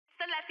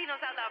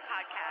Latinos Out Loud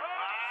podcast.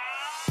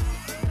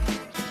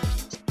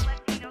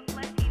 Latinos,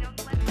 Latinos,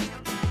 Latinos,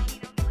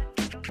 Latinos,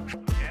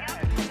 Latinos. Yeah,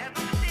 that's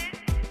what this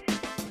is.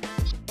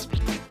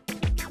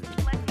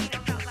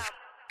 Latinos Out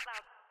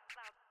Loud.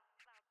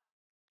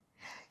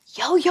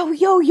 Yo, yo,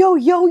 yo, yo,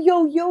 yo,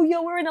 yo, yo,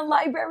 yo, we're in a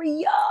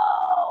library,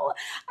 yo!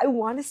 I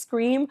want to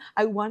scream,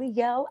 I want to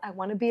yell, I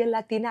want to be a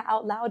Latina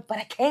out loud, but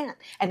I can't,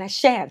 and I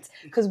shan't,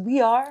 because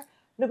we are,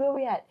 look where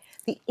we at,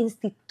 the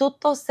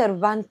Instituto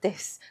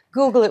Cervantes.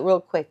 Google it real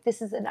quick.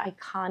 This is an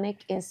iconic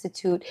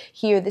institute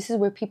here. This is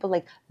where people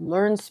like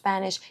learn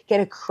Spanish, get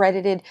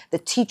accredited. The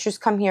teachers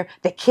come here,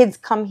 the kids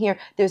come here.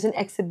 There's an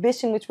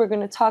exhibition, which we're going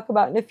to talk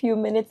about in a few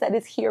minutes, that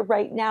is here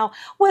right now.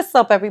 What's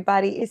up,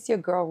 everybody? It's your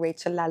girl,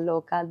 Rachel La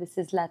Loca. This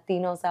is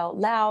Latinos Out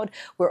Loud.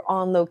 We're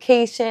on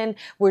location.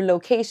 We're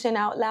location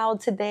out loud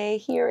today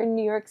here in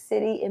New York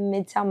City in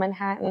Midtown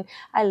Manhattan.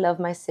 I love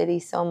my city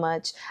so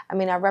much. I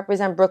mean, I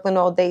represent Brooklyn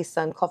all day,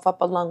 son. Cough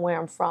up a lung where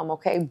I'm from,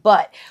 okay?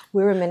 But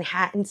we're in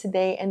Manhattan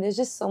today, and there's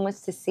just so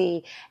much to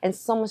see and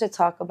so much to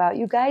talk about.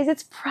 You guys,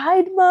 it's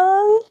Pride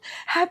Month.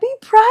 Happy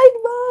Pride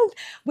Month.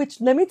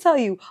 Which, let me tell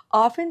you,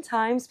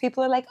 oftentimes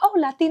people are like, oh,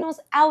 Latinos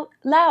Out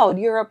Loud,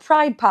 you're a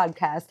Pride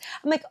podcast.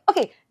 I'm like,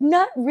 okay,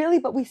 not really,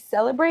 but we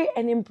celebrate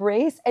and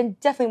embrace and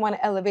definitely want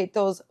to elevate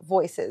those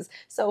voices.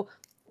 So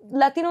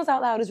Latinos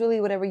Out Loud is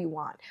really whatever you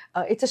want.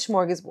 It's a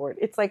smorgasbord.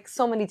 It's like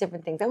so many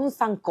different things. Es un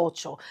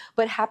sancocho.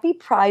 But happy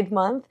Pride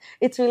Month.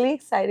 It's really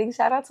exciting.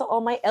 Shout out to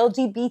all my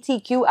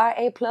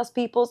LGBTQIA plus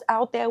peoples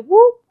out there.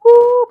 Whoop,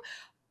 whoop.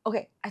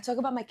 Okay, I talk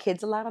about my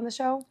kids a lot on the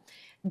show.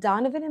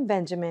 Donovan and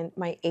Benjamin,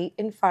 my 8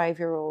 and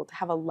 5-year-old,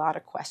 have a lot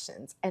of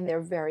questions, and they're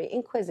very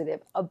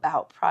inquisitive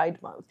about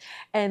Pride Month.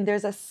 And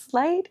there's a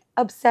slight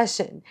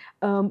obsession,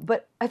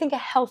 but I think a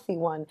healthy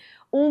one.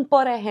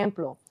 Por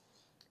ejemplo,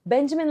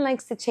 Benjamin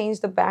likes to change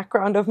the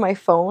background of my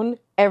phone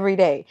every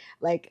day,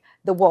 like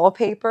the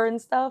wallpaper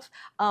and stuff.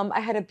 I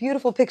had a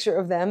beautiful picture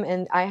of them,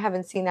 and I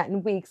haven't seen that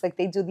in weeks. Like,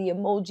 they do the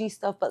emoji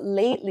stuff, but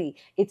lately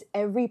it's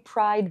every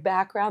Pride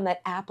background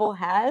that Apple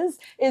has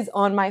is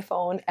on my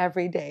phone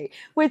every day,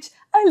 which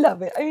I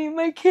love it. I mean,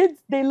 my kids,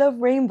 they love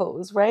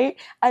rainbows, right?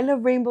 I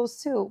love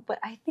rainbows too, but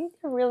I think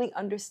they're really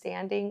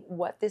understanding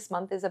what this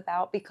month is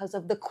about because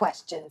of the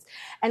questions.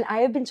 And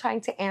I have been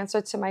trying to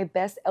answer to my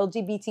best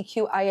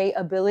LGBTQIA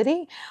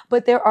ability,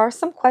 but there are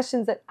some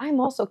questions that I'm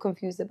also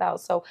confused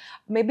about. So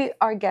maybe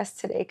our guest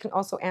today can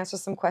also answer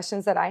some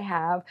questions that I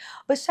have.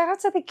 But shout out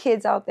to the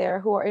kids out there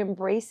who are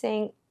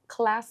embracing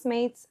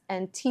classmates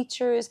and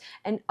teachers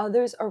and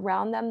others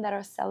around them that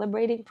are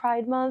celebrating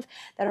Pride Month,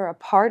 that are a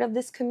part of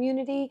this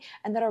community,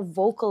 and that are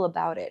vocal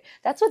about it.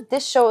 That's what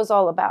this show is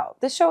all about.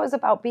 This show is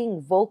about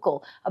being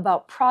vocal,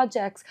 about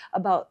projects,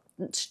 about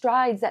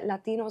strides that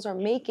Latinos are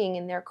making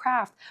in their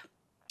craft.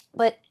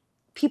 But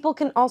people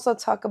can also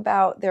talk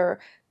about their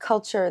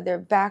culture, their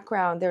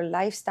background, their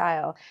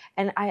lifestyle.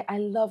 And I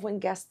love when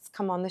guests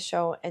come on the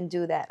show and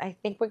do that. I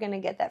think we're going to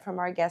get that from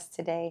our guest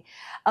today.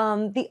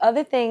 The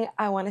other thing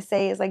I want to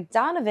say is, like,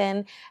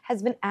 Donovan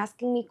has been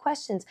asking me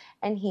questions,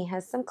 and he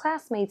has some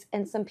classmates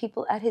and some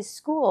people at his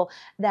school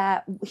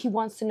that he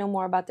wants to know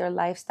more about their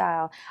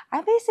lifestyle.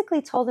 I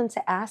basically told him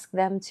to ask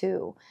them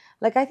too.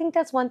 Like, I think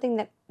that's one thing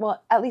that,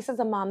 well, at least as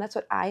a mom, that's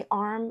what I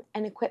arm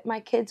and equip my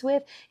kids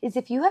with, is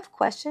if you have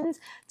questions,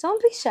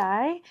 don't be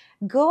shy.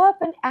 Go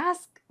up and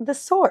ask the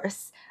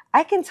source.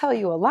 I can tell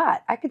you a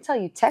lot. I can tell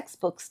you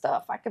textbook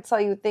stuff. I can tell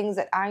you things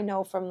that I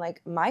know from,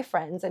 like, my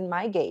friends and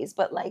my gays,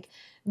 but, like,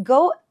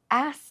 go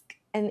ask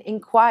and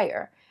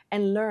inquire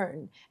and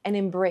learn and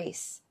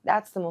embrace.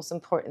 That's the most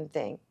important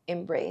thing.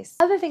 Embrace.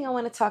 Other thing I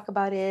want to talk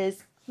about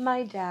is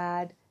my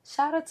dad.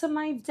 Shout out to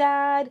my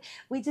dad.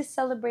 We just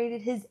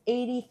celebrated his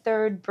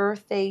 83rd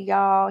birthday,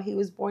 y'all. He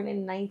was born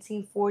in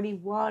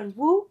 1941.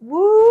 Whoop,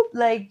 whoop.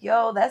 Like,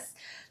 yo, that's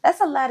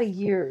a lot of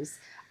years.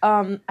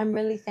 I'm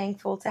really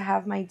thankful to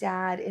have my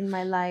dad in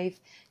my life.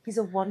 He's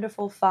a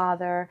wonderful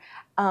father.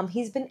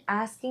 He's been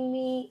asking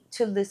me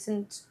to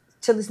listen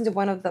to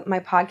one of my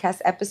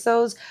podcast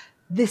episodes.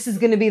 This is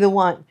going to be the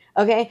one,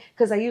 okay?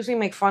 Because I usually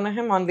make fun of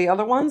him on the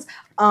other ones.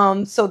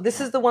 So this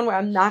is the one where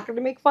I'm not going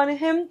to make fun of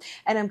him,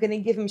 and I'm going to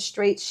give him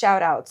straight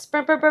shout outs.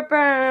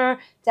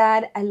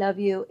 Dad, I love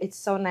you. It's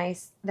so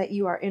nice that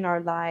you are in our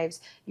lives.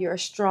 You're a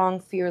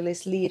strong,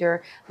 fearless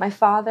leader. My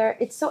father,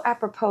 it's so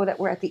apropos that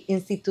we're at the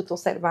Instituto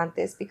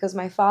Cervantes, because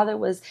my father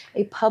was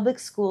a public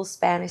school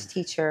Spanish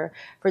teacher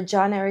for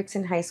John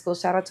Erickson High School.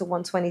 Shout out to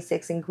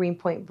 126 in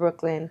Greenpoint,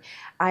 Brooklyn.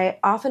 I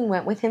often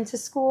went with him to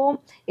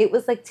school. It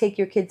was like take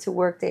your kid to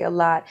work day a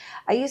lot.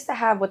 I used to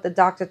have what the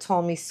doctor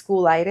told me,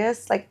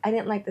 schoolitis. Like, I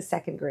didn't like the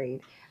second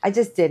grade. I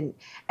just didn't.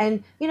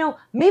 And, you know,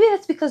 maybe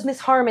that's because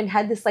Miss Harmon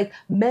had this, like,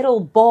 metal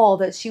ball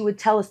that she would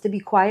tell us to be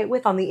quiet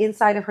with on the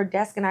inside of her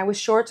desk. And I was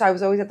short, so I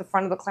was always at the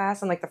front of the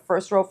class on, like, the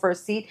first row,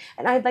 first seat.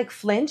 And I'd, like,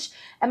 flinch.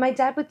 And my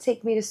dad would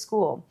take me to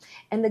school.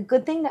 And the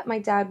good thing that my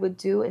dad would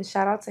do, and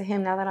shout out to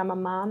him now that I'm a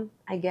mom,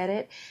 I get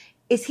it,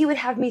 is he would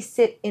have me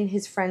sit in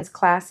his friends'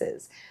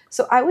 classes.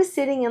 So I was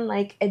sitting in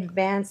like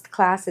advanced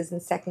classes in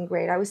second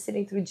grade. I was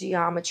sitting through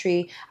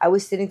geometry. I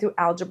was sitting through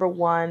algebra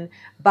 1,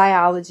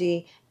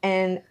 biology,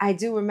 and I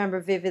do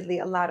remember vividly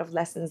a lot of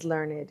lessons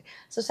learned.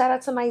 So shout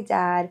out to my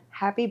dad.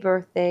 Happy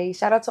birthday.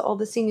 Shout out to all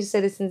the senior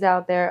citizens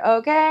out there.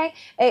 Okay?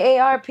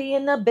 AARP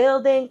in the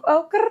building.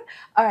 Okay.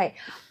 All right.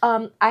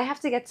 I have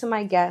to get to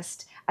my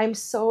guest. I'm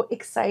so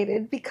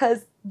excited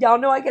because y'all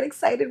know I get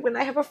excited when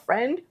I have a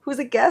friend who's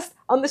a guest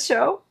on the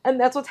show, and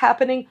that's what's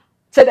happening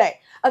today.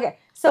 Okay,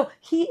 so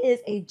he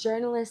is a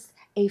journalist,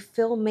 a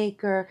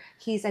filmmaker,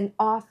 he's an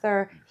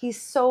author.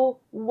 He's so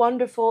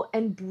wonderful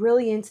and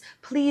brilliant.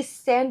 Please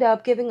stand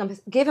up, give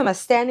him a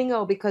standing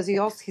O because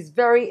he's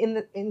very in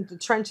the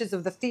trenches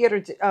of the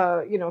theater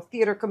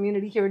theater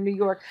community here in New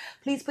York.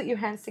 Please put your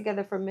hands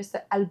together for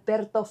Mr.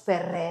 Alberto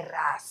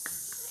Ferreras.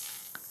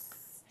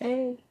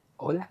 Hey.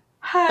 Hola.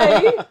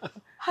 Hi.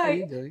 How Hi.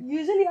 you doing?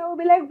 Usually I would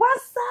be like,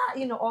 what's up?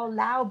 All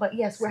loud. But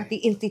yes, we're at the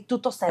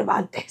Instituto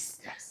Cervantes.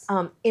 Yes.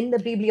 In the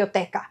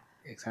biblioteca.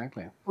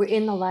 Exactly. We're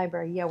in the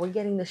library. Yeah, we're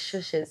getting the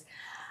shushes.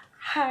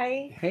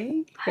 Hi.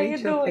 Hey, How you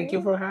Rachel, thank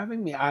you doing? for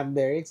having me. I'm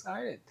very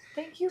excited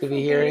Thank you to for be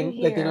being hearing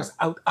here. Latinos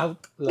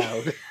out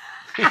loud.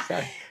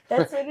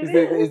 That's what it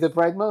It's is. the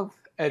Pride Month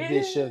It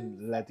edition.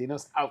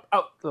 Latinos out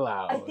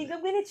loud. I think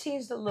I'm gonna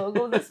change the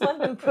logo this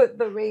month and put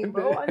the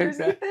rainbow underneath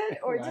Exactly. it,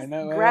 or Why just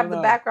not? Why grab the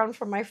not? background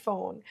from my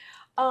phone.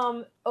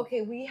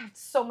 Okay, we have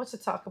so much to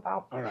talk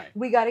about. All right,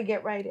 We got to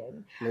get right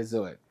in. let's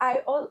do it.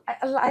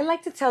 I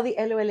like to tell the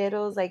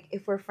LOLeros, like,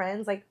 if we're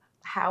friends, like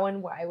how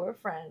and why we're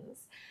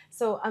friends.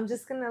 So I'm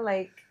just gonna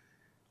like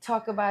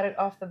talk about it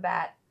off the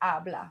bat.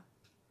 Habla.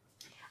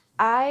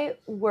 I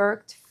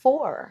worked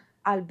for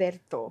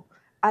Alberto.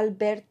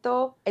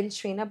 Alberto and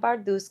Trina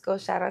Bardusco,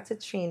 shout out to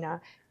Trina,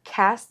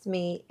 cast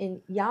me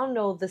in, y'all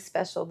know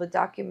the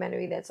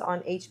documentary that's on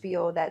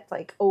HBO that's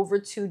like over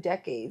 2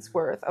 decades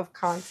worth of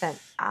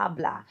content,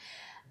 Habla.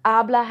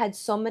 Habla had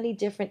so many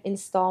different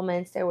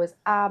installments. There was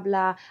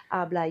Habla,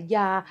 Habla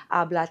Ya,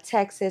 Habla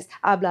Texas,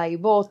 Habla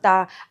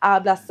Ibota,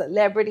 Habla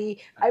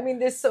Celebrity. I mean,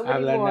 there's so many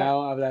Habla more.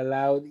 now, habla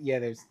loud. Yeah,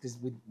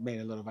 we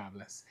made a lot of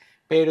hablas.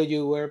 Pero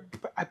you were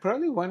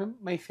probably one of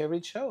my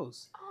favorite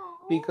shows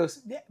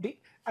because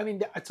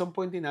at some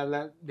point in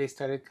Habla they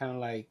started kind of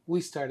like we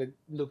started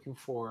looking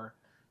for,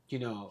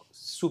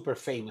 super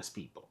famous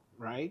people,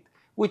 right?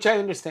 Which I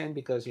understand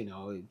because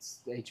it's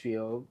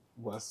HBO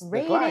was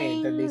the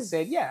client and they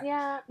said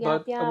yeah.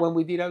 But Yeah. when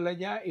we did Habla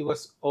Ya, it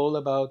was all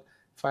about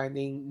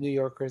finding New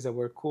Yorkers that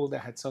were cool that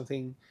had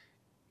something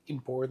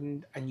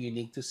important and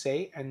unique to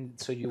say, and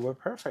so you were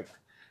perfect.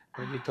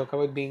 When you talk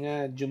about being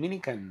a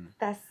Dominican,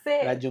 That's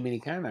La it.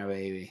 Dominicana,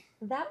 baby.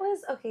 That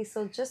was okay.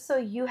 So just so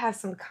you have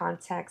some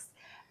context,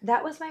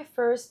 that was my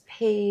first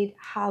paid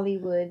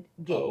Hollywood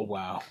gig. Oh,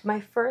 wow.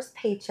 My first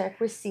paycheck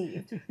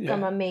received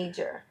from Yeah. a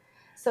major.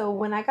 So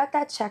when I got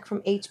that check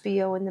from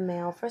HBO in the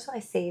mail, first of all,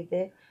 I saved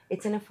it.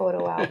 It's in a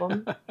photo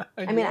album.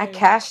 I mean, I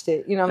cashed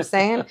it, you know what I'm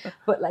saying?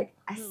 But like,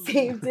 I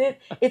saved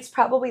it. It's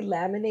probably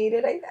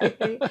laminated, I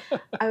think.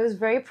 I was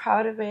very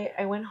proud of it.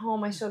 I went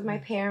home, I showed my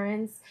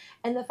parents.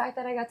 And the fact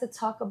that I got to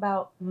talk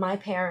about my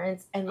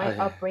parents and my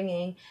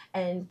upbringing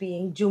and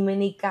being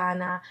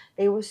Dominicana,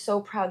 they were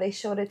so proud. They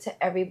showed it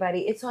to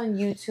everybody. It's on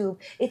YouTube.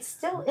 It's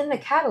still in the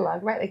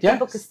catalog, right? Like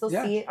people can still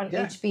see it on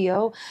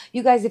HBO.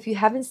 You guys, if you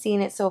haven't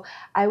seen it, so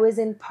I was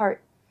in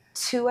part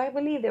 2, I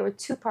believe. There were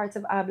 2 parts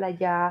of Habla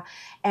Ya,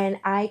 and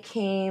I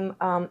came,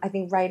 I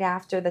think, right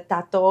after the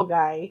Tato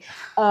guy.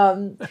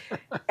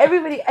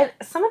 Everybody, and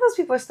some of those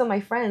people are still my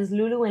friends.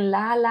 Lulu and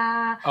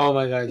Lala. Oh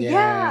my God,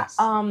 yes.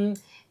 Yeah.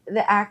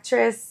 The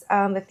actress,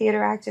 the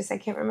theater actress, I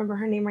can't remember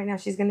her name right now.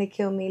 She's gonna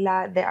kill me.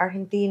 De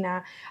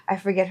Argentina. I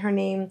forget her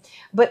name.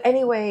 But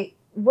anyway,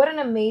 what an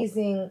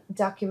amazing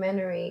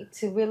documentary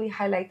to really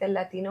highlight the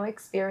Latino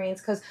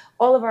experience, because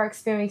all of our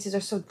experiences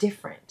are so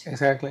different.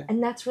 Exactly.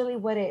 And that's really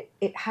what it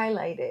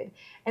highlighted.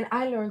 And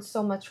I learned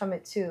so much from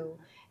it too.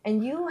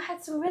 And you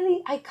had some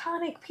really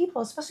iconic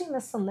people, especially in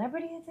the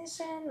celebrity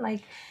edition.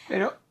 Like,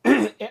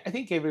 I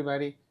think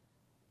everybody,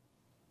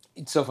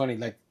 it's so funny.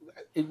 Like,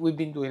 we've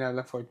been doing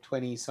Habla for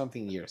 20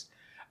 something years.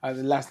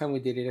 The last time we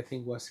did it, I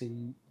think, was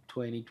in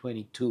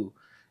 2022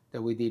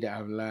 that we did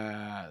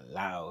Habla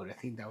Loud. I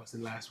think that was the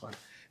last one.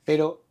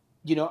 Pero,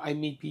 I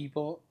meet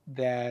people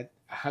that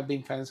have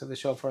been fans of the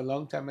show for a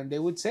long time, and they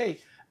would say,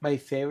 my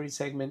favorite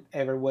segment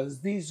ever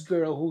was this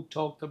girl who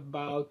talked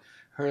about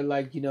her,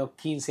 like,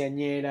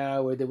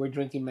 quinceañera, where they were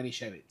drinking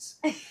Manischewitz.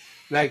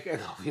 Like,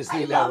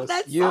 obviously, that was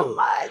you. So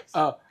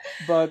much.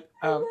 But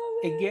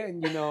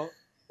again,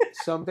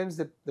 sometimes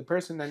the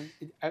person, and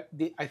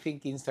I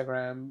think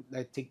Instagram,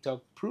 like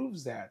TikTok,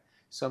 proves that.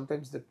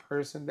 Sometimes the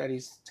person that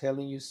is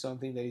telling you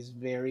something that is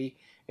very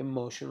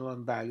emotional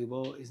and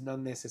valuable is not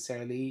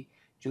necessarily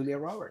Julia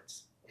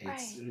Roberts.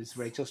 It's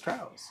Rachel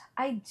Strauss.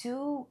 I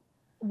do,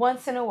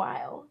 once in a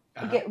while,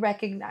 get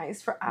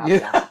recognized for Habla.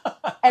 Yeah.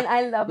 And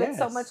I love it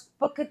so Yes. much.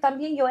 Porque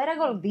también yo era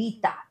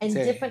gordita and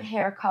Sí. different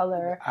hair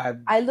color. I,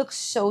 I look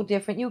so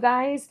different, you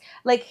guys.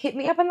 Like, hit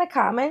me up in the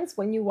comments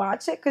when you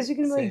watch it, because you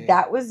can be like, Sí.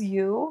 that was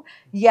you.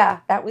 Yeah,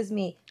 that was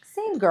me.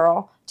 Same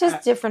girl,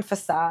 just different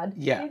facade.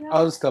 yeah, you know?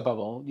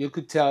 unstoppable. You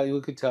could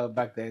tell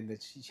back then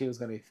that she was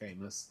gonna be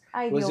famous.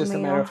 Ay, It was Dios just a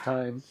matter mío. of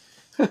time.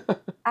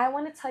 I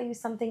want to tell you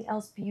something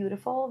else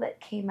beautiful that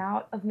came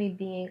out of me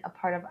being a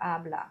part of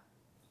Habla.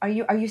 Are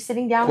you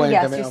sitting down?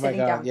 Yes, Cuéntame, you're oh my sitting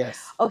God, down.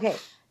 yes. Okay,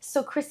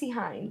 so Chrissy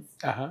Hines.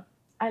 Uh-huh.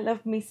 I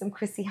love me some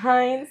Chrissy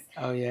Hines.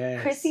 Oh,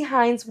 yes. Chrissy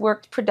Hines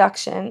worked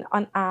production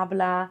on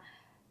Habla.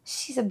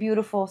 She's a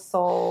beautiful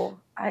soul.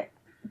 I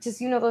just,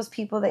 those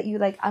people that you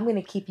like, I'm going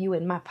to keep you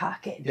in my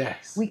pocket.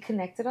 Yes. We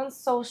connected on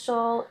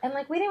social, and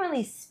like we didn't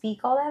really speak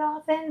all that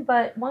often,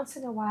 but once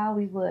in a while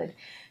we would.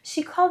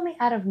 She called me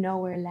out of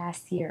nowhere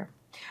last year.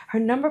 Her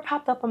number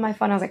popped up on my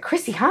phone. I was like,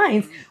 Chrissy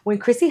Hines. When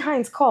Chrissy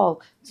Hines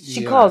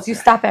she calls, you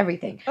stop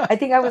everything. I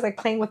think I was like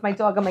playing with my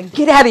dog. I'm like,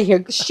 get out of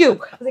here. Shoo.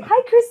 I was like,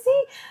 hi,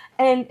 Chrissy.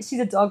 And she's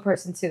a dog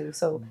person too.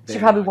 So she Very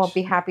probably much. won't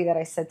be happy that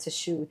I said to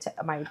shoo to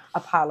my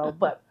Apollo,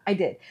 but I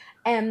did.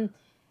 And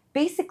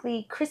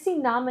basically, Chrissy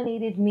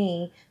nominated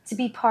me to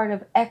be part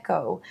of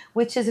ECHO,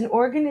 which is an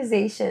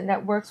organization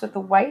that works with the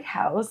White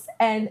House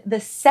and the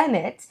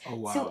Senate Oh,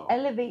 wow. to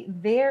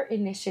elevate their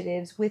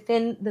initiatives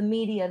within the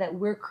media that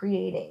we're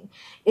creating.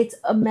 It's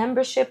a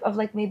membership of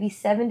like maybe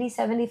 70,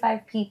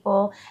 75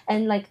 people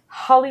and like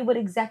Hollywood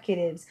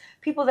executives,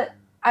 people that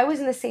I was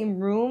in the same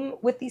room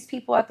with these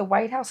people at the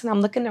White House, and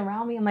I'm looking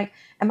around me. I'm like,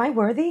 am I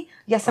worthy?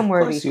 Yes, I'm Of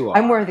worthy. course you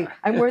I'm are. worthy.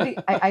 I'm worthy.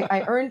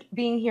 I earned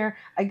being here.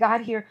 I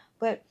got here.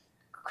 But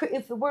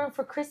if it weren't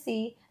for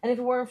Chrissy and if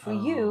it weren't for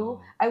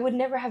you, Oh. I would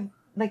never have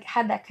like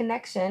had that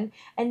connection.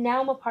 And now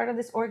I'm a part of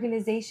this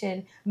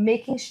organization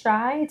making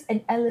strides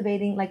and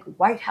elevating like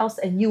White House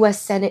and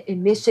U.S. Senate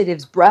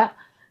initiatives, bruh.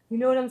 You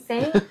know what I'm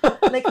saying?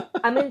 Like,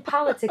 I'm in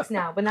politics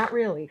now, but not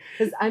really,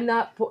 because I'm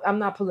not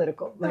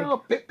political. Like,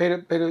 No,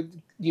 pero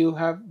you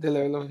have the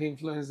level of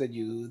influence that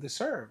you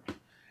deserve.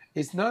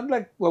 It's not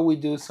like what we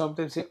do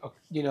sometimes.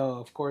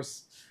 Of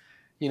course,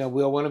 we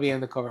all want to be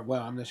on the cover.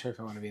 Well, I'm not sure if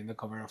I want to be on the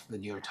cover of the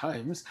New York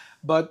Times,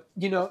 but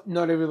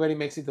not everybody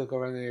makes it to the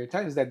cover of the New York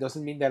Times. That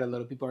doesn't mean that a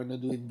lot of people are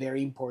not doing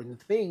very important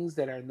things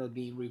that are not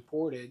being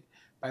reported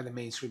by the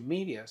mainstream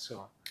media.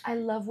 So I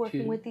love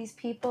working with these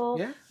people.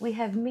 Yeah. We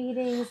have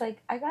meetings.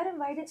 Like, I got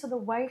invited to the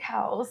White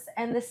House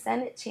and the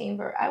Senate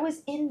chamber. I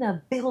was in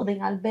the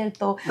building,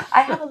 Alberto.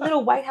 I have a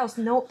little White House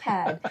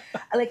notepad.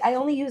 Like, I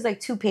only use like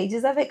 2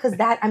 pages of it because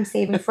that I'm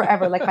saving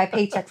forever, like my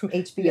paycheck from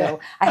HBO. Yeah.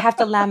 I have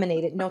to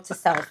laminate it, note to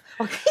self.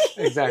 Okay.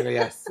 Exactly,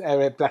 yes.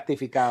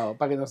 Plastificado,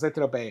 para que no se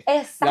estropee.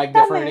 Exactamente. Like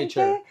the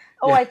furniture.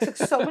 Oh, I took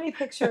so many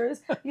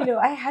pictures.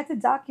 I had to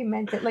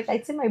document it. Like,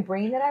 it's in my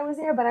brain that I was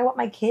there, but I want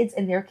my kids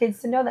and their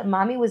kids to know that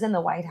mommy was in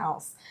the White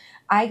House.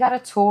 I got a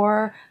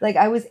tour. Like,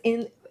 I was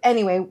in...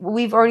 Anyway,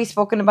 we've already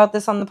spoken about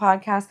this on the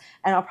podcast,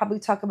 and I'll probably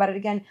talk about it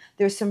again.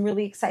 There's some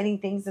really exciting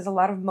things. There's a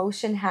lot of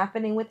motion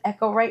happening with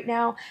ECHO right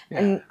now,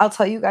 and I'll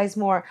tell you guys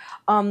more.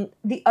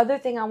 The other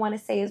thing I want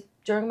to say is,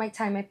 during my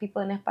time at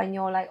People en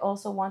Español, I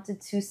also wanted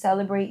to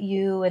celebrate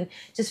you and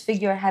just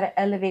figure out how to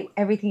elevate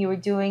everything you were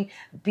doing.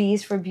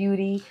 Bees for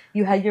Beauty.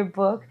 You had your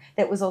book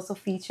that was also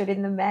featured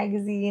in the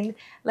magazine.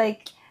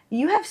 Like,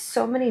 you have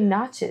so many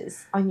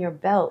notches on your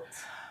belt.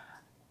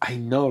 I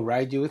know,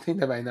 right? You would think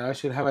that by now I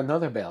should have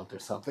another belt or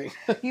something.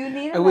 You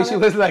need I wish it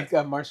another- was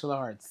like martial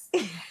arts.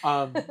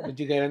 But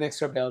you get an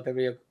extra belt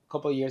every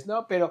couple of years.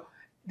 No, pero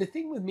the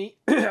thing with me,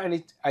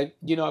 and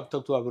I've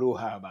talked to a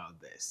bruja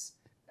about this.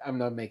 I'm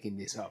not making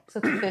this up. So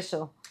it's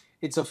official.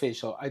 It's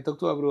official. I talked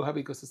to a bruja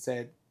because I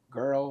said,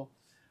 girl,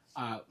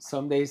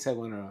 some days I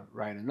want to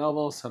write a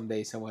novel. Some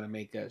days I want to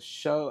make a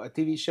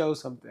TV show.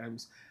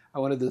 Sometimes I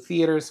want to do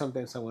theater.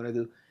 Sometimes I want to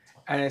do...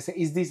 And I said,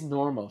 is this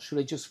normal? Should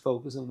I just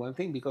focus on one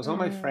thing? Because all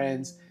my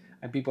friends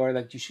and people are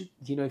like, you should,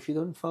 if you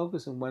don't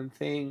focus on one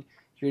thing,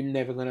 you're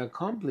never going to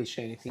accomplish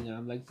anything. And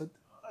I'm like, but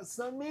that's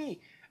not me.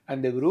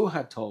 And the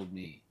bruja told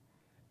me,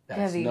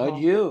 that's not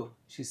you.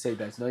 She said,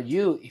 that's not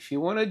you. If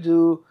you want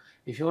to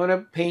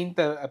paint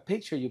a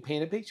picture, you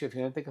paint a picture. If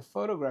you want to take a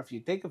photograph, you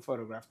take a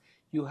photograph.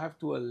 You have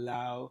to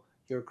allow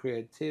your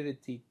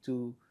creativity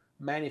to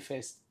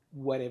manifest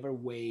whatever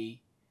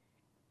way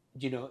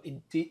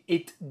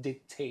it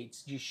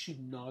dictates. You should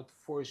not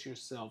force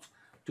yourself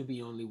to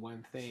be only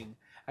one thing.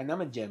 And I'm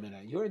a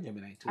Gemini. You're a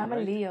Gemini too, I'm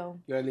right? a Leo.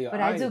 You're a Leo.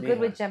 But I do good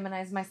with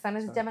Geminis. My son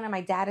is a Gemini.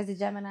 My dad is a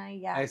Gemini.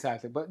 Yeah.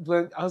 Exactly. But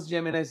when us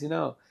Geminis,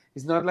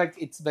 it's not like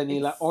it's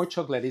vanilla or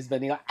chocolate. It's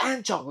vanilla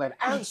and chocolate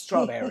and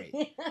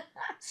strawberry.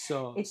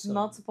 So it's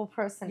multiple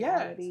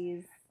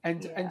personalities.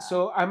 Yes. And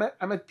so I'm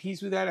at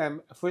peace with that.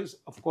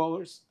 Of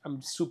course,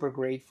 I'm super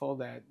grateful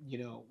that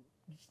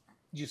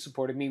you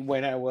supported me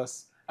when I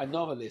was a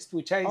novelist,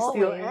 which I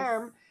still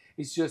am.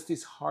 It's just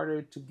it's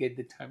harder to get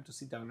the time to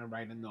sit down and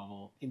write a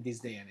novel in this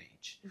day and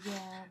age. Yeah.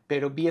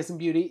 Pero BS and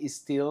Beauty is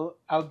still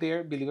out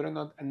there. Believe it or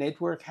not, a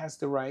network has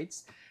the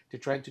rights They're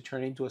trying to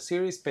turn it into a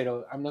series, but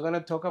I'm not gonna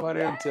talk about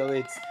it until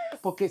it's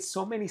because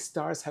so many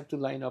stars have to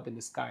line up in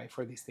the sky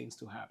for these things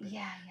to happen.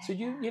 Yeah, So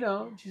you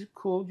know, just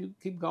cool. You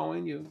keep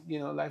going. You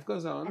know, life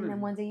goes on. And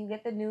then one day you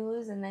get the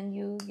news, and then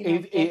you know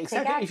If, take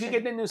exactly, action. if you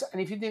get the news, and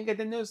if you didn't get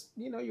the news,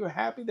 you know, you're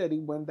happy that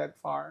it went that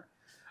far.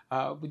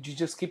 But you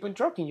just keep on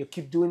trucking. You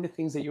keep doing the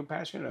things that you're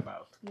passionate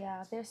about.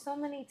 Yeah, there's so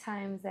many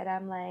times that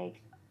I'm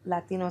like,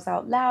 Latinos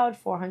Out Loud,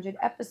 400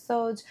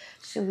 episodes.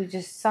 Should we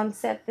just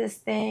sunset this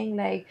thing?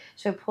 Like,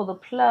 should I pull the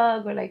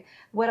plug? Or like,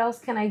 what else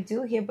can I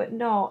do here? But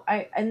no,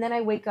 and then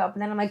I wake up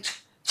and then I'm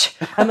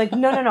like,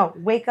 no,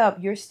 wake up.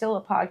 You're still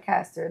a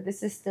podcaster.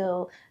 There's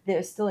still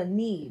a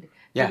need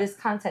for this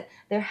content.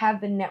 There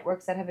have been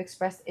networks that have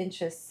expressed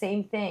interest,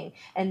 same thing,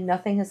 and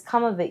nothing has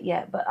come of it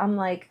yet. But I'm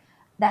like,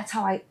 that's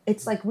how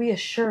it's like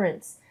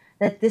reassurance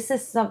that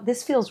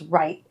this feels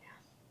right.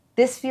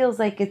 This feels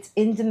like it's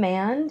in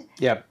demand.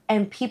 Yeah.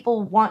 And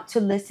people want to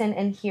listen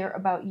and hear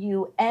about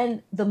you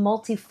and the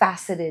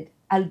multifaceted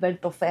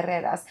Alberto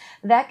Ferreras.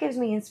 That gives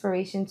me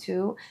inspiration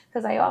too,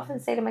 because I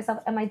often say to myself,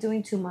 am I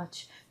doing too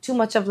much? Too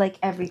much of like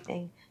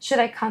everything. Should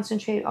I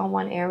concentrate on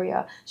one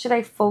area? Should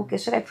I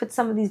focus? Should I put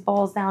some of these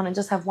balls down and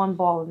just have one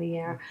ball in the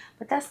air?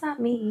 But that's not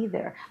me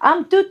either.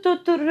 I'm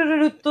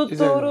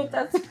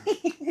that's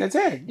me. That's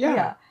it. Yeah.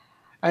 Yeah.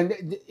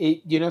 And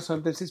you know,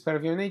 sometimes it's part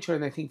of your nature,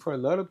 and I think for a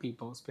lot of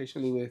people,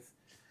 especially with,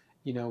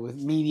 you know,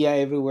 with media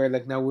everywhere,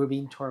 like now we're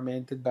being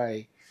tormented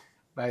by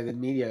the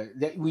media.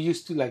 That we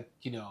used to, like,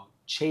 you know,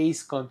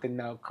 chase content.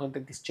 Now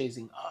content is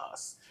chasing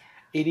us.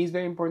 It is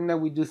very important that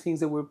we do things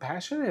that we're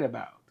passionate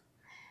about.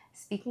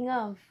 Speaking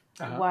of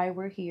why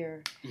we're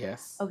here.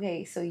 Yes.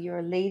 Okay, so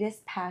your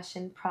latest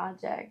passion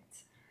project.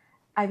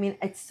 I mean,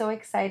 it's so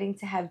exciting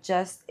to have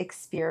just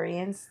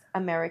experienced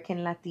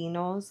American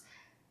Latinos.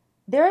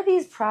 There are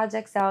these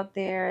projects out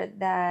there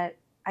that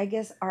I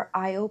guess are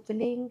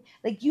eye-opening.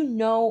 Like, you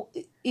know,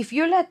 if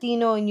you're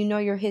Latino and you know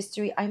your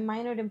history, I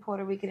minored in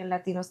Puerto Rican and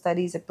Latino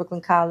studies at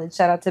Brooklyn College.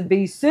 Shout out to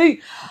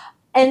BC.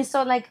 And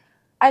so, like,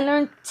 I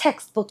learned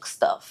textbook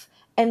stuff.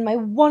 And my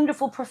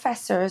wonderful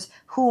professors,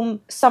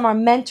 whom some are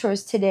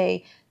mentors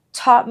today,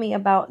 taught me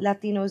about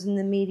Latinos in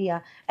the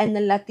media and the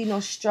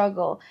Latino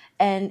struggle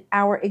and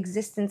our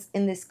existence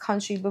in this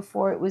country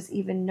before it was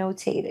even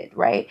notated,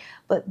 right?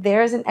 But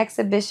there's an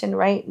exhibition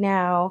right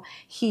now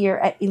here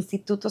at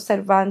Instituto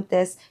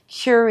Cervantes,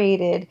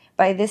 curated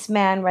by this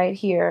man right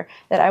here,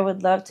 that I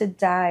would love to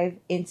dive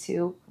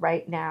into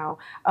right now.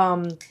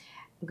 I'm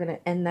going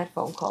to end that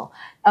phone call.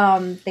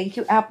 Thank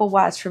you, Apple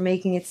Watch, for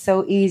making it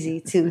so easy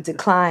to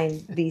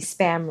decline the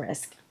spam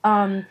risk.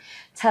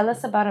 Tell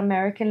us about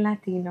American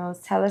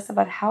Latinos. Tell us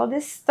about how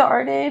this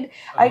started.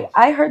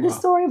 I heard the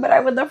story, but I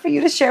would love for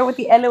you to share with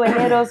the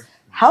Eloeleros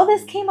how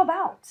this came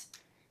about.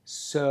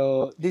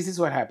 So this is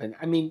what happened.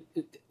 I mean,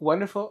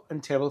 wonderful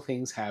and terrible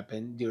things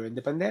happened during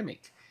the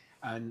pandemic.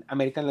 And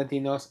American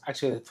Latinos,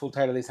 actually the full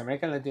title is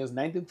American Latinos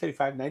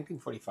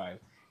 1935-1945,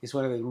 is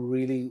one of the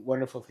really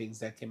wonderful things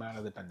that came out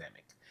of the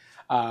pandemic.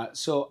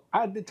 So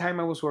at the time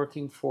I was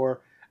working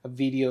for a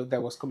video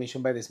that was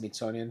commissioned by the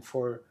Smithsonian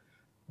for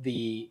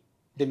the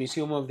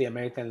Museum of the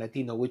American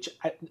Latino, which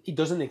it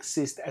doesn't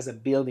exist as a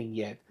building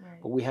yet,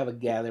 but we have a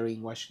gallery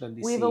in Washington,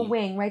 D.C. We have a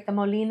wing, right? The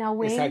Molina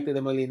wing? Exactly,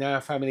 the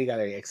Molina Family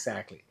Gallery,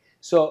 exactly.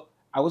 So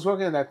I was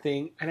working on that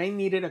thing, and I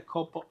needed a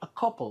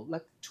couple,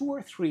 like 2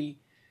 or 3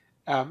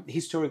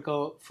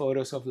 historical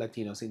photos of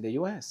Latinos in the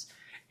U.S.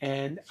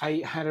 And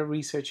I had a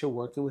researcher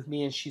working with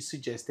me, and she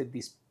suggested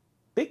this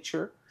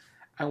picture.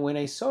 And when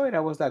I saw it,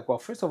 I was like, well,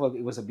 first of all,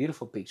 it was a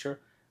beautiful picture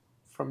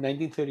from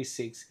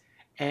 1936.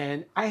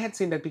 And I had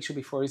seen that picture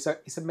before. It's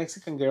a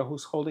Mexican girl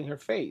who's holding her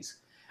face.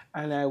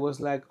 And I was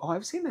like, oh,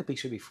 I've seen that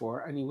picture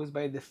before. And it was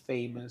by the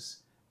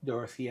famous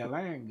Dorothea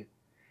Lange.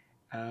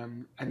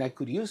 And I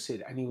could use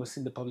it. And it was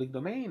in the public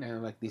domain. And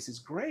I'm like, this is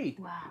great.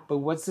 Wow. But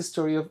what's the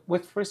story of,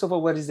 first of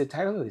all, what is the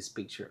title of this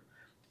picture?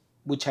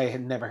 Which I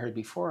had never heard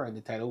before. And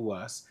the title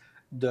was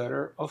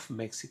Daughter of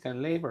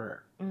Mexican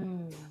Laborer.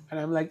 And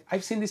I'm like,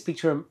 I've seen this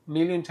picture a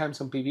million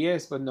times on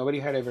PBS, but nobody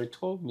had ever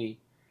told me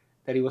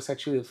that it was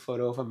actually a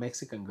photo of a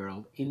Mexican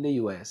girl in the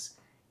U.S.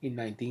 in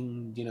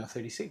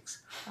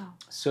 1936. Oh.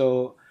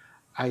 So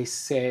I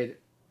said,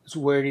 so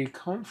where did it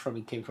come from?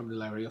 It came from the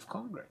Library of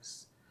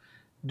Congress.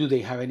 Do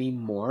they have any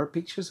more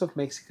pictures of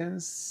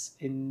Mexicans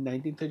in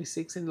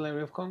 1936 in the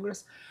Library of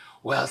Congress?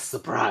 Well,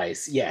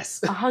 surprise,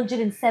 yes.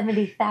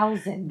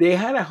 170,000. They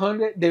had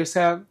 100.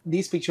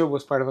 This picture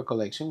was part of a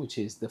collection, which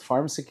is the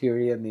Farm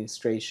Security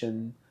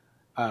Administration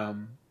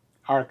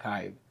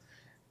archive.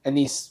 And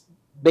it's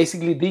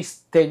basically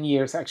these 10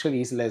 years, actually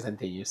it's less than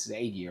 10 years, it's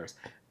 8 years.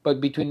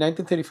 But between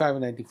 1935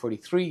 and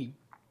 1943,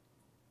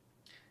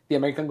 the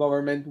American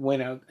government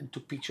went out and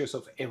took pictures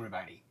of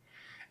everybody.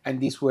 And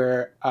these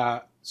were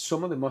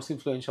some of the most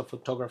influential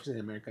photographers in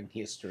American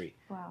history,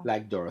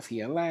 like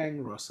Dorothea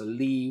Lange, Rosa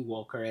Lee,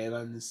 Walker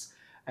Evans,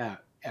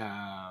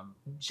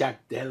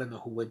 Jack Delano,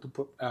 who went to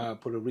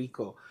Puerto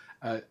Rico,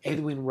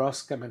 Edwin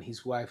Roskam and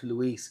his wife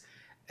Louise.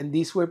 And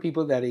these were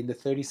people that in the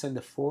 30s and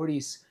the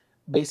 40s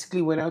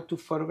basically went out to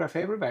photograph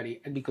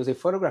everybody. And because they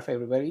photographed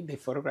everybody, they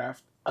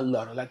photographed a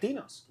lot of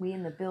Latinos. We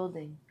in the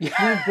building.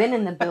 Yeah. We've been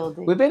in the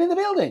building. We've been in the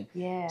building.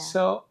 Yeah.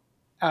 So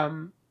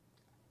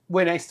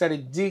when I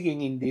started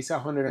digging in these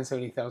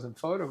 170,000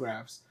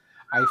 photographs,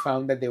 I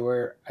found that there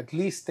were at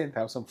least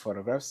 10,000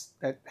 photographs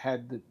that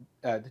had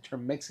the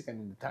term Mexican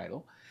in the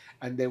title.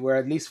 And there were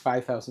at least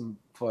 5,000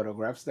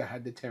 photographs that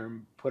had the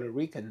term Puerto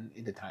Rican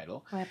in the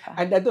title. Wepa.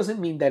 And that doesn't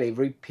mean that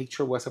every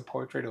picture was a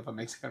portrait of a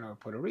Mexican or a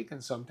Puerto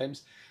Rican.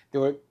 Sometimes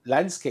there were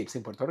landscapes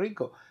in Puerto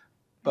Rico.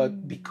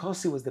 But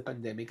because it was the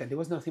pandemic and there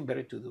was nothing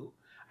better to do,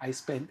 I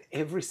spent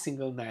every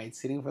single night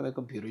sitting in front of the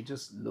computer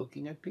just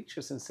looking at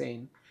pictures and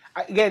saying,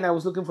 again, I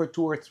was looking for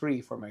 2 or 3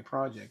 for my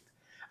project.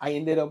 I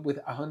ended up with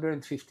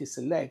 150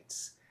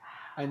 selects,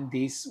 and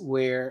these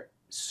were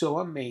so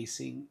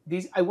amazing.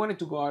 These I wanted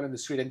to go out on the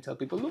street and tell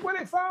people, look what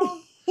I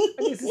found. And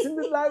this is in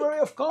the Library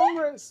of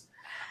Congress.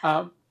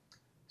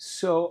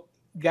 So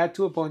got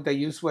to a point I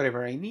used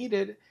whatever I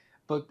needed,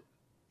 but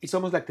it's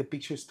almost like the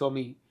pictures told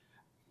me,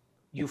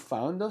 you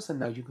found us and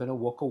now you're going to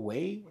walk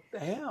away? What the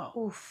hell?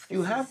 Oof,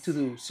 You have to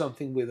do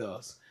something with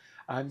us.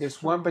 And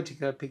there's one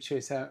particular picture,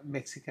 it's a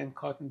Mexican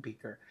cotton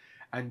picker.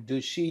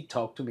 And she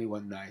talked to me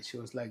one night. She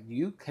was like,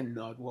 you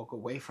cannot walk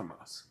away from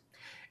us.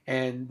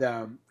 And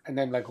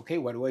I'm like, okay,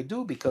 what do I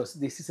do? Because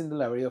this is in the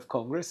Library of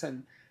Congress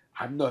and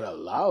I'm not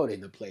allowed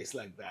in a place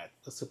like that.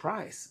 A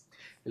surprise.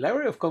 The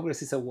Library of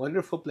Congress is a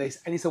wonderful place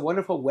and it's a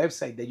wonderful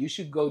website that you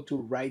should go to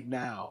right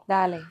now.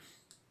 Dale.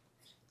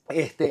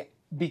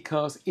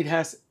 Because it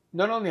has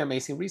not only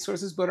amazing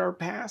resources, but our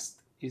past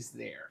is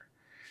there.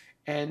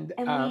 And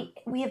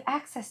we have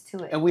access to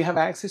it. And we have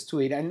access to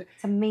it. And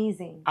it's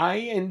amazing. I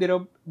ended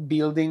up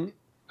building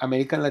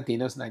American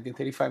Latinos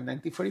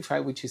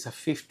 1935-1945, which is a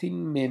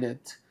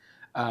 15-minute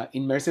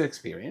immersive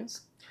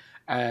experience.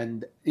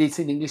 And it's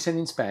in English and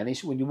in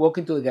Spanish. When you walk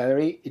into the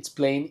gallery, it's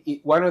playing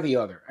one or the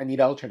other, and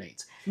it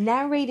alternates.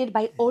 Narrated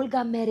by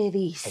Olga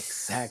Meredith.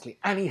 Exactly.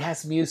 And it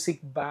has music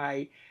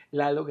by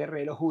Lalo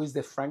Guerrero, who is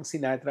the Frank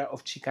Sinatra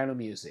of Chicano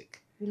music.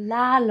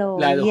 Lalo,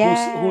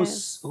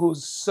 yes.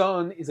 whose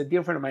son is a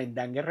dear friend of mine,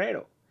 Dan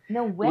Guerrero.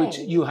 No way. Which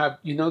you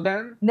know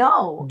Dan?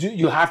 No.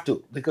 You have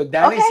to, because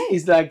Dan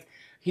is like,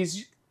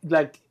 he's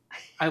like,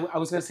 I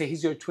was going to say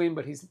he's your twin,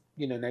 but he's,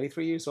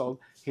 93 years old.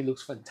 He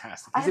looks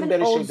fantastic. He's in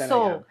better shape than I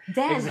am.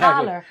 Dan,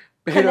 exactly. Holler.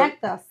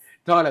 Connect us.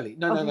 Totally.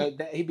 No.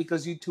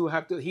 Because you two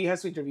have to, he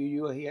has to interview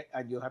you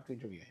and you have to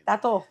interview him.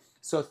 That's all.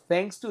 So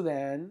thanks to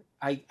Dan,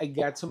 I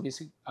got some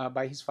music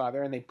by his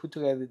father and I put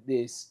together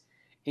this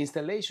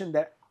installation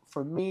that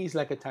for me is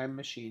like a time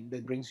machine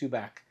that brings you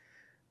back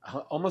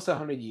almost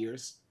 100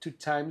 years to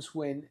times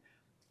when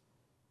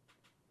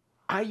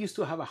I used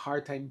to have a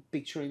hard time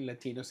picturing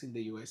Latinos in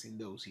the U.S. in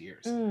those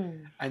years.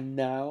 And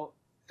now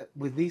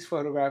with these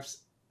photographs,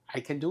 I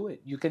can do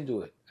it. You can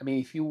do it. I mean,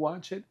 if you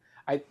watch it,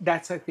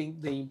 that's, I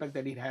think, the impact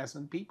that it has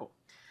on people.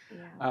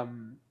 Yeah.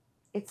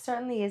 It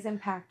certainly is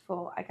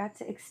impactful. I got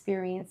to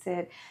experience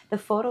it. The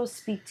photos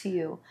speak to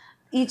you.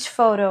 Each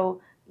photo,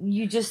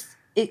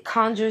 it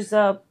conjures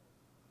up,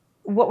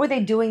 what were they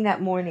doing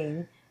that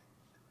morning?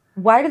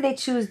 Why did they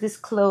choose this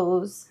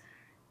clothes?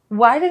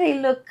 Why do they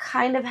look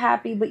kind of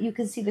happy, but you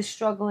can see the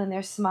struggle in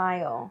their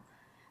smile?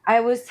 I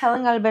was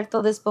telling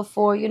Alberto this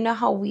before. You know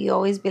how we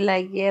always be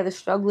like, yeah, the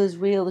struggle is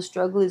real. The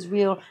struggle is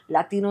real.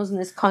 Latinos in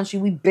this country,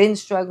 we've been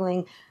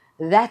struggling.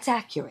 That's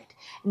accurate.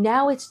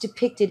 Now it's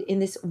depicted in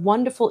this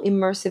wonderful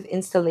immersive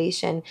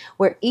installation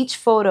where each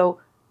photo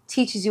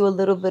teaches you a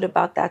little bit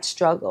about that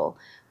struggle.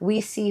 We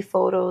see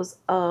photos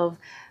of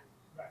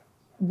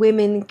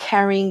women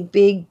carrying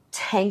big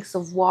tanks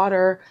of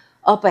water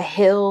up a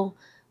hill.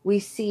 We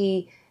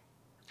see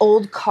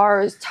old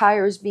cars,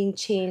 tires being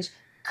changed,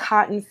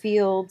 cotton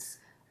fields,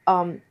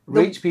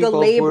 rich people, the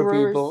laborers.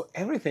 Poor people,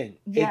 everything.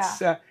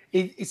 Yeah.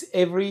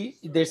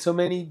 There's so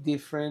many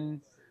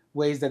different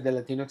ways that the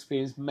Latino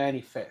experience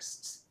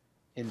manifests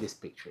in these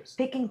pictures.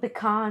 Picking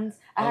pecans.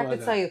 I have to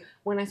tell you,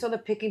 when I saw the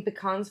picking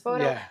pecans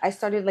photo, Yeah. I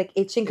started like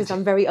itching because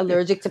I'm very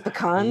allergic to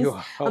pecans.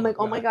 I'm like,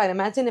 oh my God,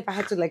 imagine if I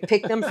had to like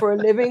pick them for a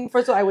living.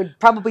 First of all, I would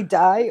probably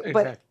die,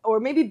 Exactly. or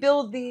maybe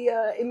build the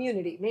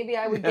immunity. Maybe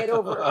I would get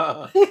over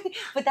it.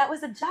 But that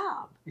was a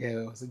job.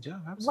 Yeah, it was a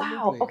job, absolutely.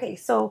 Wow. Okay,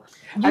 so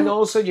and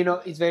also,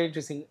 it's very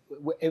interesting.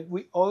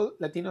 We all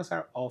Latinos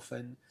are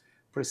often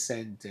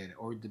presented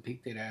or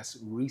depicted as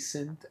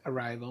recent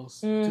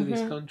arrivals to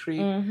this country.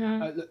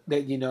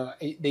 That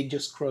they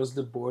just crossed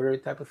the border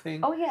type of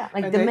thing. Oh yeah,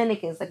 like and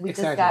Dominicans, like we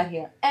exactly. just got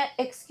here.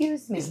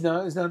 Excuse me. It's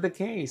not the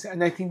case,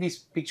 and I think these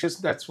pictures.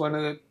 That's one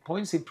of the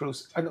points it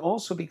proves, and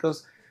also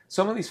because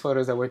some of these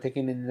photos that were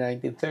taken in the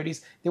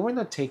 1930s, they were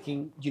not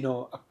taken,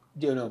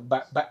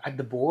 but at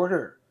the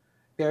border.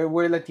 There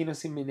were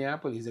Latinos in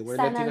Minneapolis. There were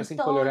San Latinos in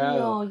Antonio,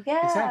 Colorado.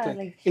 yeah,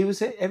 Exactly. It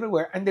was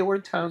everywhere. And there were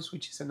towns,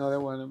 which is another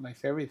one of my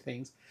favorite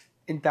things,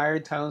 entire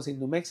towns in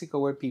New Mexico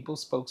where people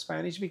spoke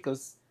Spanish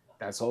because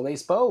that's all they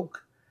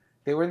spoke.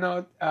 They were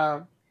not,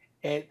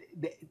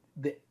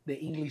 the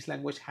English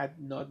language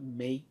had not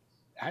made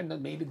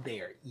it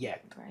there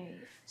yet. Right.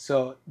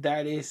 So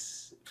that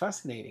is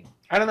fascinating.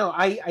 I don't know.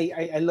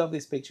 I love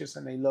these pictures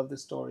and I love the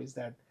stories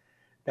that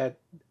that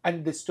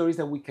and the stories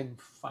that we can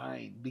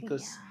find,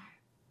 because Yeah.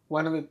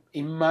 one of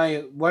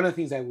the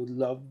things I would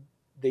love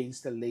the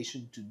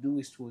installation to do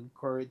is to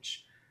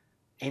encourage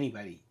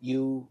anybody,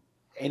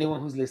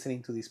 anyone who's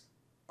listening to this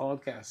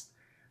podcast,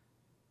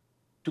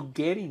 to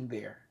get in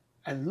there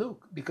and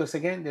look, because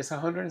again, there's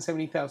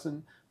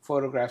 170,000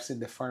 photographs in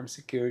the Farm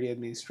Security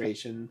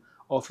Administration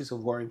Office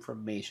of War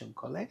Information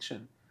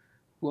collection.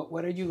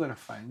 What are you going to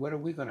find? What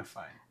are we going to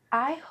find?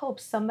 I hope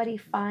somebody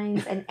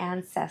finds an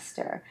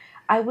ancestor.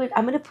 I'm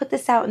going to put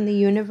this out in the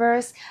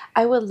universe.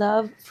 I would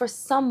love for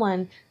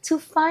someone to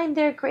find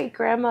their great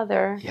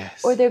grandmother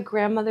Yes. or their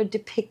grandmother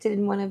depicted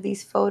in one of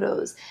these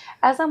photos.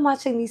 As I'm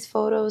watching these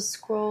photos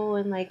scroll,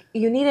 and like,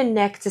 you need a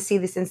neck to see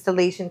this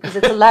installation because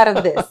it's a lot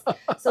of this.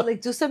 So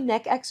like, do some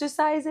neck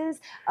exercises.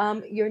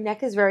 Your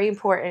neck is very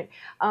important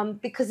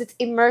because it's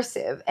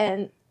immersive,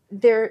 and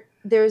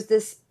there's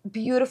this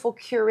beautiful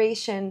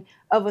curation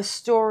of a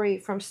story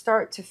from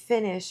start to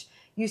finish.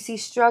 You see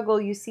struggle,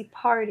 you see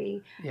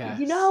party. Yes.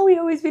 You know how we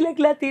always be like,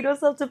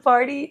 Latinos love to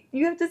party?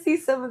 You have to see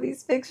some of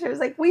these pictures.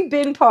 Like, we've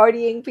been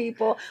partying,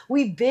 people.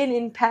 We've been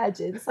in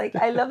pageants. Like,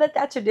 I love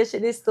that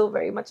tradition is still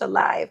very much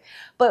alive.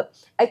 But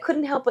I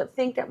couldn't help but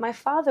think that my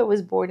father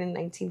was born in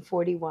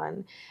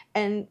 1941.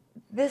 And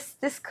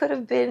this could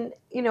have been,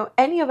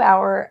 any of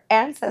our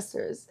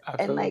ancestors.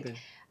 Absolutely. And like,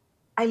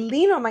 I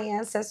lean on my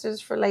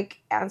ancestors for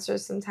like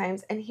answers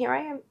sometimes, and here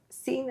I am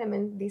seeing them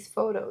in these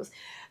photos.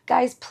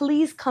 Guys,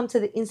 please come to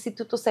the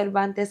Instituto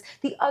Cervantes.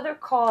 The other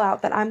call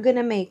out that I'm going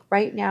to make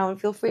right now,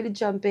 and feel free to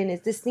jump in,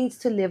 is this needs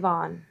to live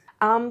on.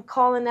 I'm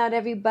calling out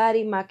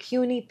everybody, my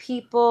CUNY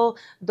people,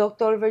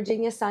 Dr.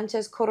 Virginia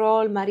Sanchez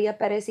Corol, Maria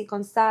Perez y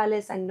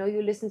Gonzalez. I know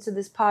you listen to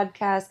this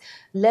podcast.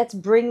 Let's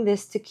bring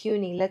this to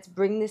CUNY. Let's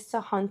bring this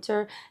to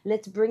Hunter.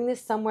 Let's bring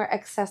this somewhere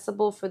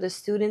accessible for the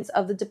students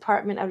of the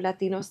Department of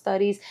Latino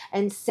Studies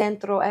and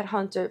Centro at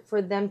Hunter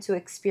for them to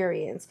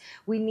experience.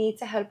 We need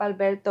to help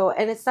Alberto.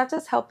 And it's not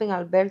just helping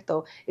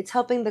Alberto, it's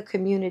helping the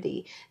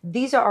community.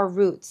 These are our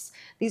roots.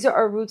 These are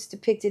our roots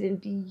depicted in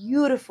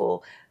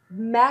beautiful,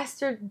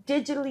 mastered,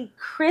 digitally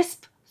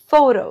crisp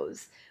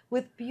photos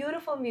with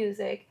beautiful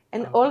music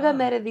and Olga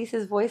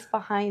Meredith's voice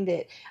behind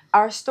it.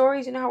 Our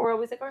stories, you know how we're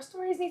always like, our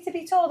stories need to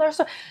be told.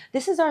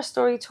 This is our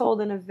story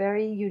told in a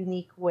very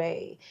unique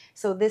way.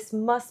 So this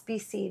must be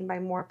seen by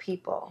more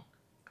people.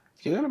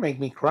 You're gonna make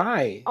me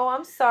cry. Oh,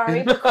 I'm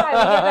sorry, but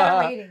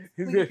cry.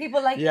 We get better ratings.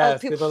 People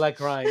like people like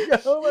crying.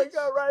 Oh my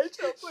God,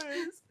 Rachel,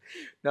 please.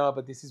 No,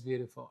 but this is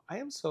beautiful. I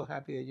am so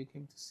happy that you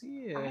came to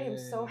see it. I am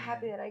so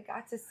happy that I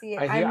got to see it.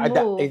 I hear I'm at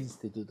the moved.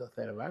 Instituto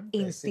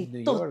Cervantes in New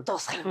York. Instituto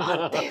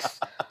Cervantes.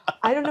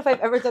 I don't know if I've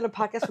ever done a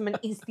podcast from an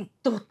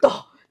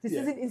instituto. This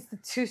is an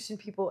institution,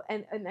 people,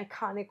 and an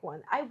iconic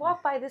one. I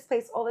walk by this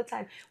place all the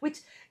time, which,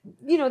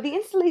 the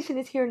installation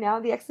is here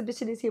now, the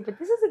exhibition is here, but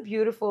these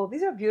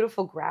are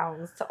beautiful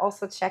grounds to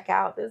also check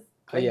out. There's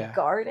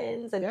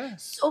gardens and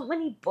so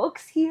many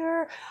books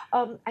here.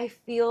 I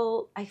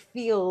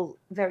feel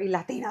very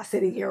Latina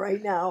sitting here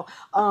right now.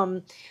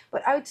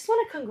 But I just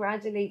want to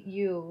congratulate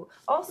you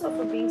also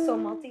for being so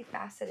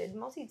multifaceted,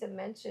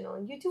 multidimensional,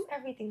 and you do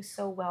everything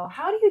so well.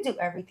 How do you do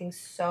everything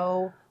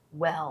so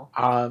well?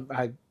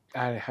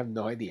 I have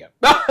no idea.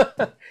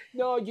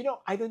 No,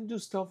 I don't do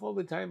stuff all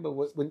the time, but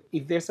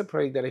if there's a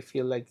project that I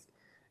feel like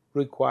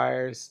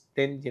requires,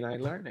 then I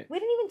learn it. We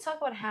didn't even talk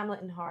about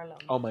Hamlet in Harlem.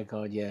 Oh my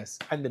God, yes.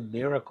 And The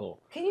Miracle.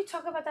 Can you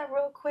talk about that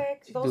real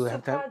quick? Those Do two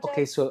have time? projects?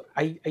 Okay, so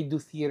I do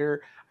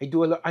theater. I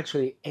do a lot.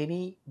 Actually,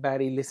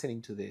 anybody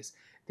listening to this,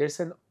 there's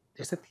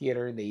a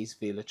theater in the East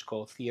Village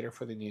called Theater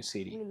for the New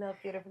City. We love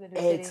Theater for the New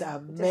City. It's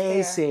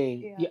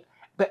amazing. Yeah.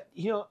 But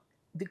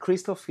the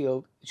Crystal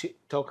Field, she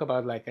talk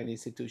about like an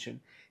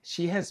institution.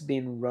 She has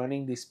been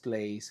running this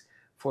place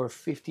for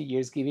 50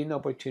 years, giving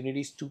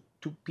opportunities to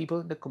people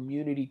in the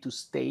community to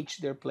stage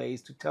their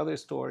plays, to tell their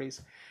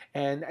stories.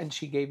 And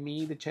she gave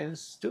me the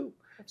chance to.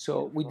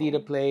 So we did a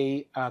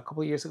play a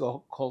couple of years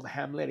ago called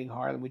Hamlet in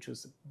Harlem, which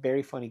was a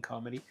very funny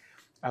comedy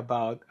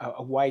about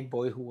a white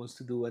boy who wants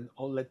to do an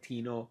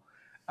all-Latino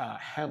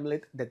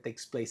Hamlet that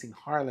takes place in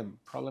Harlem.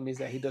 Problem is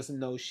that he doesn't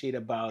know shit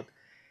about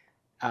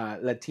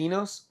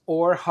Latinos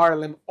or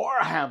Harlem or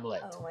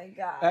Hamlet. Oh my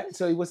God.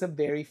 So it was a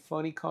very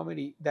funny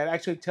comedy that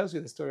actually tells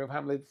you the story of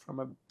Hamlet from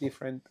a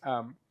different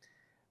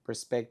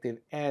perspective.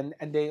 And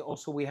they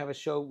also, we have a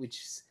show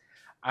which is,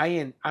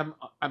 I'm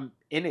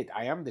in it.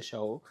 I am the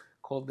show,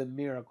 called The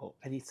Miracle,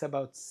 and it's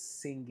about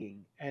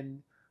singing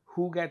and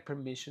who got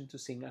permission to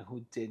sing and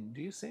who didn't.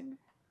 Do you sing?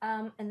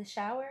 In the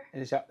shower? In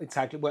the shower,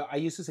 exactly. Well, I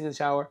used to sing in the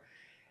shower.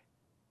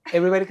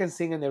 Everybody can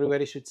sing and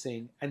everybody should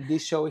sing. And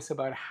this show is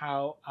about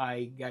how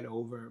I got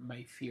over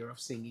my fear of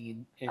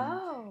singing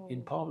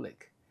in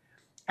public,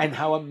 and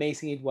how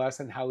amazing it was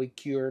and how it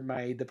cured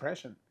my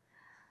depression.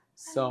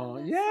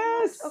 So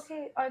yes. So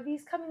okay, are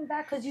these coming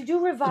back? Because you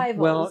do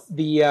revivals.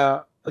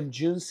 Well, on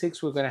June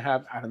 6th we're gonna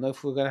have. I don't know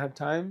if we're gonna have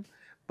time,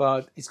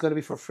 but it's going to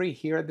be for free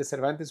here at the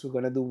Cervantes. We're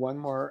going to do one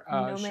more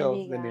No me show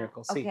of the diga.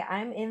 miracle. Okay,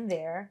 I'm in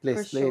there Please,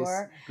 for please,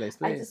 sure. please,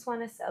 I please. just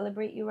want to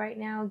celebrate you right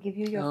now, give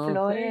you your Oh,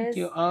 flores. thank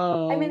you.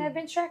 I mean, I've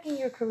been tracking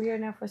your career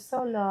now for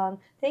so long.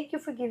 Thank you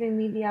for giving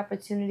me the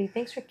opportunity.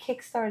 Thanks for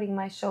kickstarting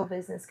my show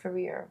business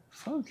career.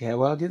 Okay,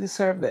 well, you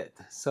deserved it.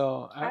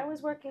 So I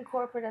was working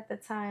corporate at the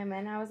time,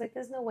 and I was like,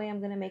 there's no way I'm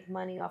going to make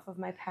money off of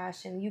my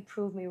passion. You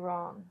proved me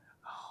wrong.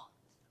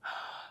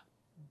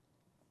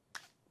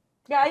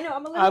 Yeah, I know.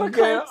 I'm a little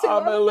verklempt too.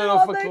 I'm a little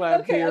verklempt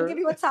okay, here. I'll give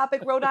you a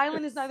topic. Rhode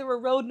Island is neither a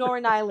road nor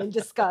an island.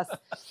 Discuss.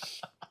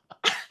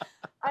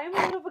 I'm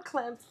a little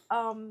verklempt.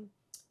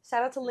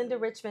 Shout out to Linda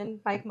Richmond,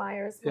 Mike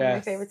Myers, one of my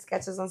Yes. favorite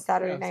sketches on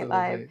Saturday Night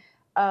Live.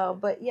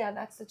 But yeah,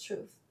 that's the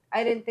truth.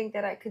 I didn't think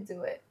that I could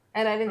do it,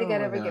 and I didn't think Oh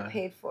I'd my ever God. get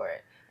paid for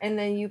it. And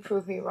then you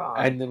proved me wrong.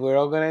 And we're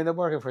all going to end up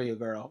working for you,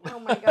 girl. Oh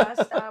my gosh,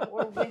 stop.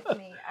 Or with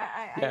me.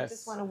 I Yes.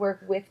 just want to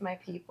work with my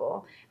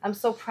people. I'm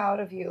so proud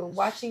of you.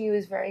 Watching you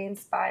is very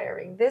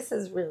inspiring. This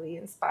is really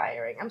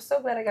inspiring. I'm so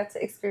glad I got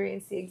to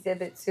experience the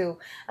exhibit too.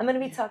 I'm going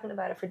to be talking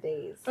about it for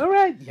days. All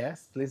right.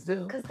 Yes, please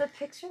do. Because the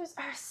pictures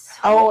are so...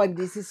 Oh, and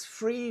this is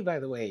free, by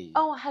the way.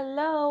 Oh,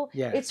 hello.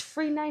 Yes. It's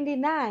free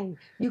 99.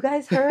 You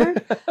guys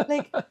heard?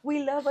 Like,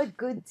 we love a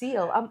good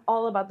deal. I'm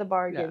all about the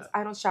bargains. Yeah.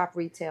 I don't shop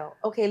retail.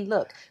 Okay,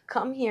 look,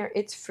 come here.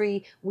 It's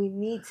free. We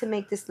need to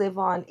make this live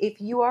on. If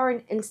you are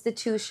an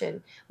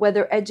institution,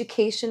 whether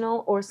educational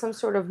or some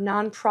sort of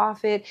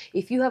nonprofit,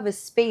 if you have a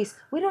space,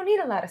 we don't need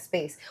a lot of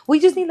space. We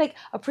just need like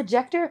a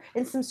projector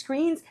and some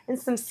screens and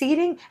some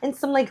seating and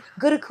some like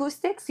good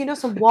acoustics, you know,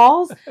 some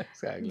walls.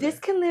 Exactly. This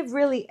can live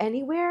really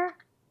anywhere,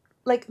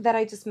 like that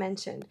I just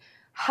mentioned.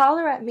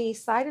 Holler at me,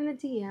 slide in the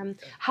DM,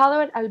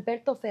 holler at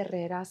Alberto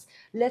Ferreras.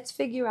 Let's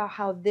figure out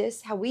how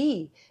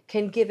we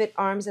can give it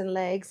arms and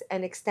legs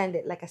and extend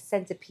it like a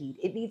centipede.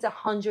 It needs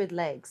 100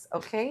 legs,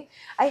 okay?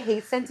 I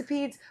hate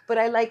centipedes, but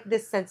I like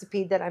this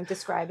centipede that I'm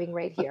describing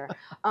right here.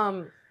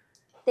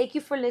 Thank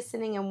you for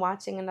listening and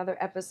watching another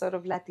episode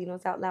of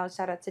Latinos Out Loud.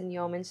 Shout out to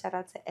Nyoman. Shout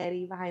out to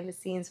Eddie behind the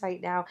scenes right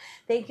now.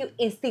 Thank you,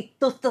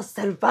 Instituto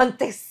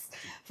Cervantes,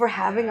 for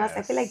having us.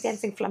 I feel like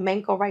dancing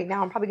flamenco right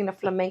now. I'm probably going to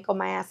flamenco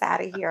my ass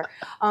out of here.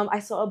 I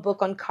saw a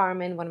book on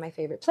Carmen, one of my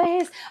favorite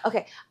plays.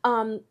 Okay,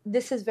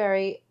 this is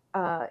very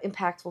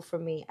impactful for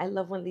me. I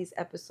love when these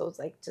episodes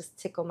like just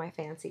tickle my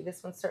fancy.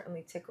 This one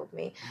certainly tickled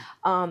me.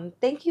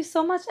 Thank you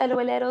so much,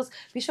 Alueleros.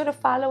 Be sure to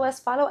follow us.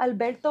 Follow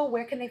Alberto.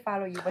 Where can they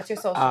follow you? What's your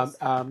socials?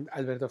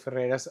 Alberto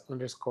Ferreras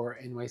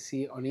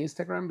 _NYC on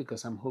Instagram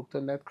because I'm hooked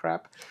on that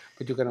crap.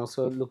 But you can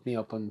also look me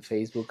up on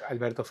Facebook,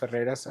 Alberto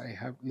Ferreras. I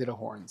have little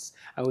horns.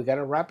 And we got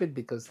to wrap it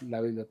because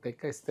La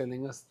Biblioteca is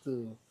telling us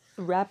to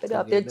wrap it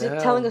up. They're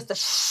just telling us to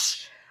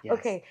shh. Yes.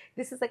 Okay,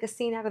 this is like a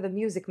scene out of The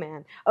Music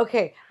Man.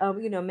 Okay,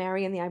 you know,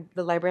 Marion,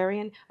 the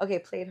librarian. Okay,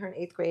 played her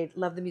in 8th grade.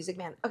 Love The Music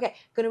Man. Okay,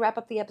 gonna wrap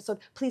up the episode.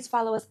 Please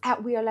follow us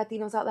at We Are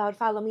Latinos Out Loud.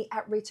 Follow me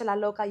at Rachel La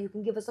Loca. You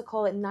can give us a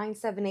call at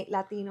 978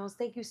 Latinos.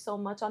 Thank you so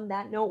much. On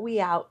that note,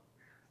 we out.